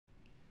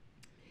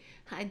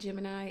Hi,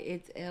 Gemini.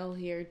 It's Elle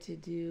here to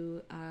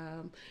do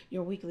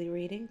your weekly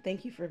reading.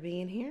 Thank you for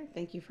being here.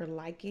 Thank you for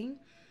liking,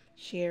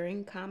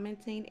 sharing,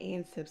 commenting,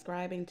 and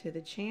subscribing to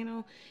the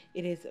channel.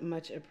 It is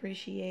much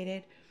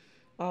appreciated.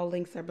 All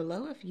links are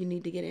below if you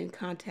need to get in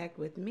contact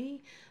with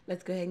me.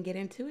 Let's go ahead and get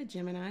into it,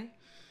 Gemini.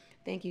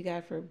 Thank you,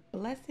 God, for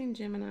blessing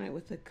Gemini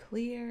with a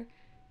clear,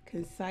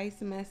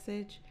 concise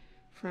message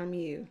from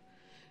you.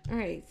 All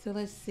right, so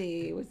let's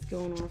see what's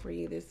going on for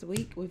you this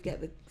week. We've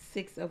got the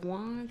Six of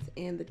Wands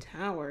and the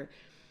Tower.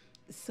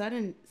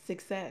 Sudden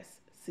success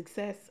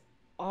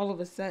all of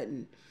a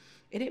sudden.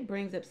 And it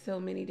brings up so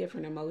many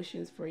different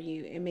emotions for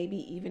you and maybe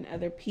even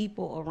other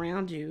people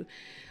around you.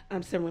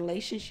 Some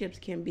relationships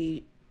can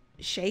be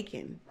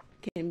shaken,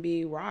 can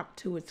be rocked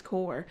to its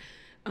core.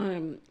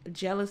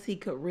 Jealousy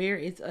could rear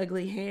its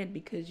ugly head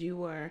because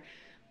you are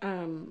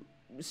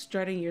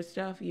strutting your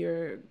stuff.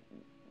 You're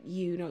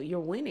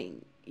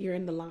winning. You're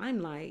in the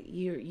limelight.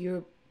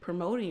 You're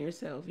promoting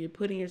yourself. You're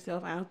putting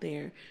yourself out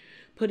there.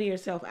 Putting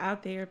yourself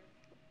out there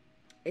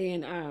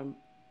and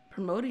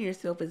promoting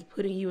yourself is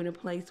putting you in a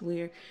place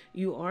where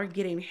you are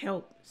getting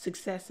help,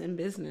 success in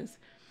business.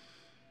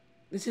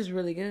 This is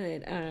really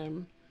good.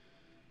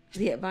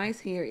 The advice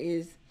here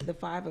is the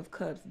Five of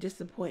Cups,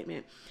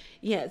 disappointment.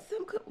 Yeah,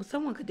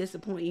 someone could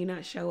disappoint you,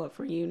 not show up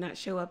for you, not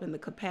show up in the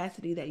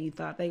capacity that you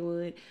thought they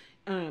would.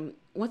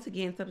 Once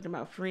again, something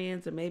about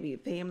friends or maybe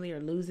family or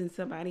losing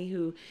somebody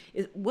who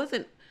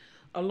wasn't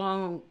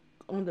along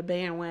on the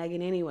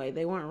bandwagon anyway.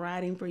 They weren't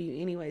riding for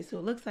you anyway. So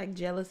it looks like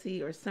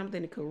jealousy or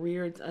something that could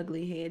rear its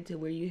ugly head to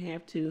where you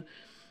have to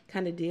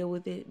kind of deal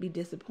with it, be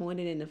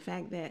disappointed in the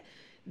fact that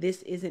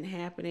this isn't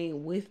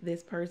happening with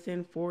this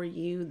person for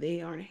you.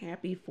 They aren't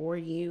happy for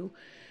you.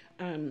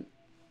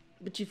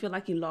 But you feel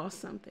like you lost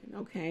something,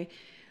 okay?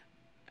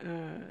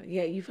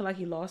 Yeah, you feel like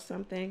you lost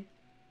something.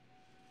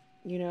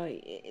 You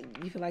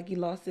feel like you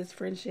lost this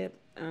friendship.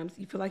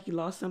 You feel like you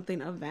lost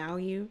something of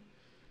value.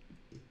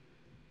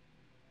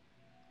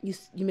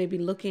 You may be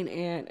looking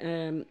at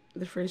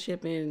the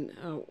friendship and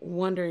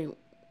wondering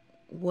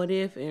what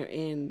if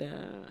and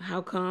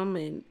how come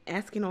and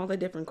asking all the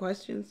different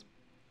questions.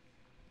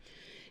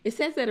 It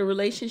says that a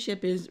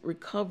relationship is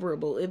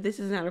recoverable. If this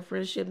is not a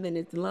friendship, then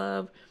it's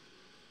love.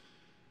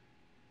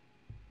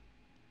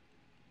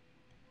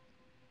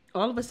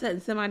 All of a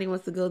sudden, somebody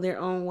wants to go their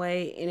own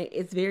way, and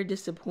it's very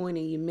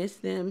disappointing. You miss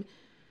them,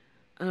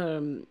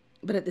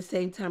 but at the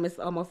same time, it's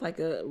almost like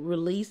a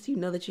release. You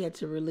know that you had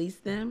to release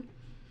them.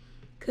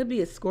 Could be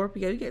a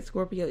Scorpio. You get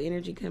Scorpio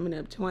energy coming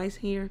up twice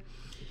here.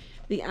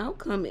 The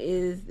outcome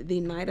is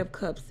the Knight of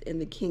Cups and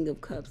the King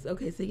of Cups.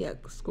 Okay, so you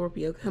got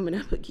Scorpio coming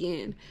up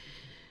again.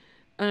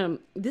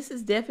 This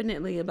is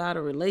definitely about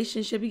a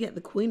relationship. You got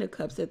the Queen of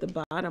Cups at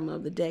the bottom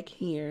of the deck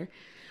here.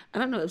 I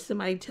don't know if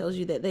somebody tells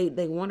you that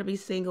they want to be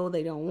single,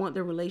 they don't want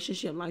the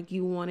relationship like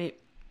you want it.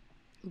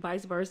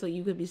 Vice versa,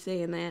 you could be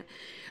saying that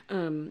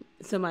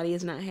somebody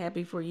is not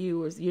happy for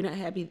you, or you're not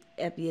happy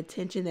at the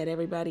attention that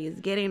everybody is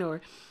getting,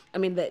 or I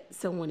mean that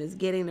someone is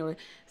getting, or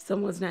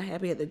someone's not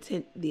happy at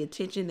the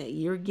attention that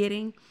you're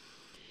getting.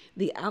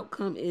 The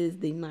outcome is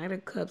the Knight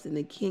of Cups and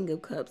the King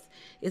of Cups.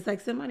 It's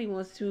like somebody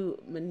wants to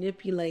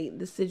manipulate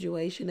the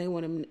situation. They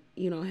want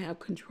to, have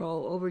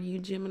control over you,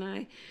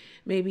 Gemini.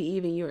 Maybe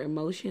even your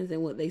emotions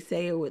and what they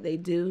say or what they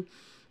do.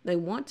 They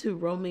want to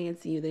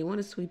romance you. They want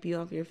to sweep you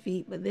off your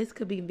feet, but this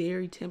could be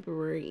very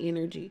temporary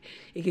energy.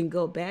 It can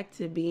go back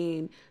to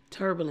being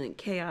turbulent,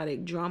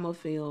 chaotic, drama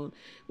filled,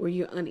 where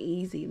you're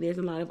uneasy. There's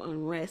a lot of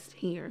unrest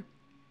here.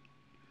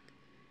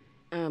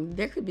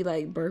 There could be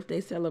like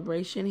birthday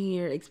celebration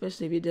here,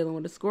 especially if you're dealing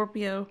with a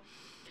Scorpio.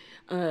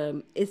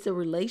 It's a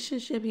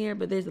relationship here,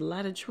 but there's a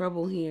lot of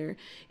trouble here.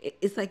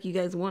 It's like you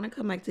guys want to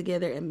come back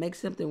together and make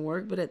something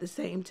work, but at the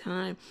same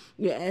time,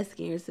 you're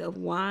asking yourself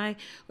why,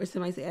 or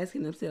somebody's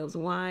asking themselves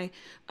why,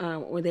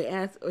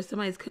 or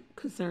somebody's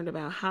concerned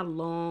about how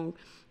long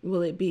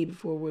will it be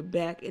before we're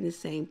back in the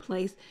same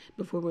place,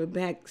 before we're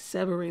back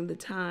severing the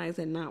ties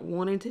and not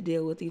wanting to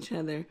deal with each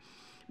other,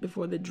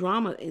 before the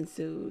drama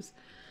ensues.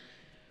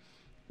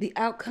 The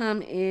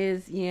outcome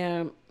is,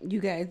 yeah, you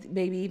guys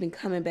maybe even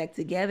coming back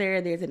together.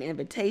 There's an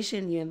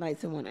invitation. You invite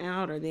someone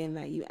out or they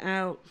invite you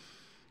out.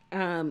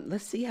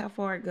 Let's see how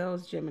far it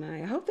goes,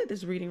 Gemini. I hope that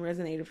this reading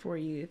resonated for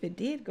you. If it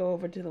did, go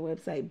over to the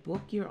website,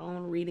 book your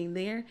own reading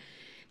there.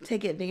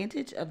 Take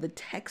advantage of the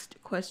text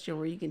question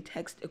where you can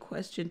text a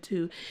question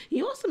to.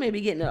 You also may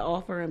be getting an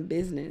offer in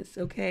business,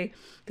 okay?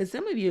 Because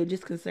some of you are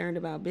just concerned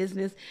about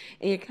business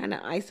and you're kind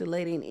of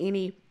isolating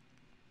any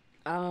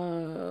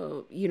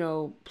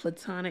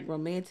platonic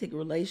romantic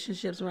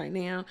relationships right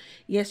now.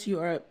 Yes, you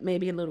are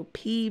maybe a little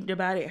peeved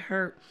about it,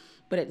 hurt,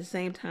 but at the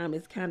same time,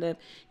 it's kind of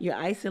you're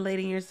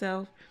isolating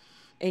yourself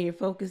and you're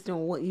focused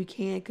on what you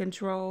can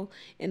control,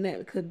 and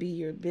that could be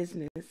your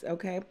business,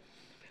 okay?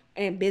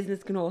 And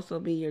business can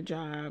also be your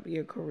job,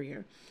 your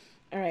career.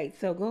 All right,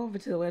 so go over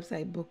to the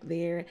website, book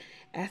there,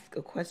 ask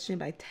a question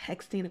by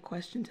texting a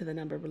question to the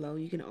number below.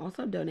 You can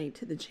also donate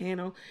to the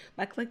channel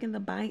by clicking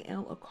the Buy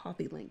Elle a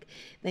Coffee link.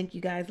 Thank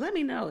you guys. Let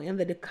me know in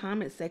the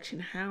comment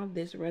section how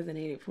this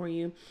resonated for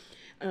you,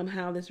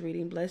 how this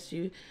reading blessed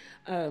you.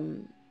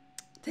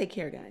 Take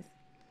care, guys.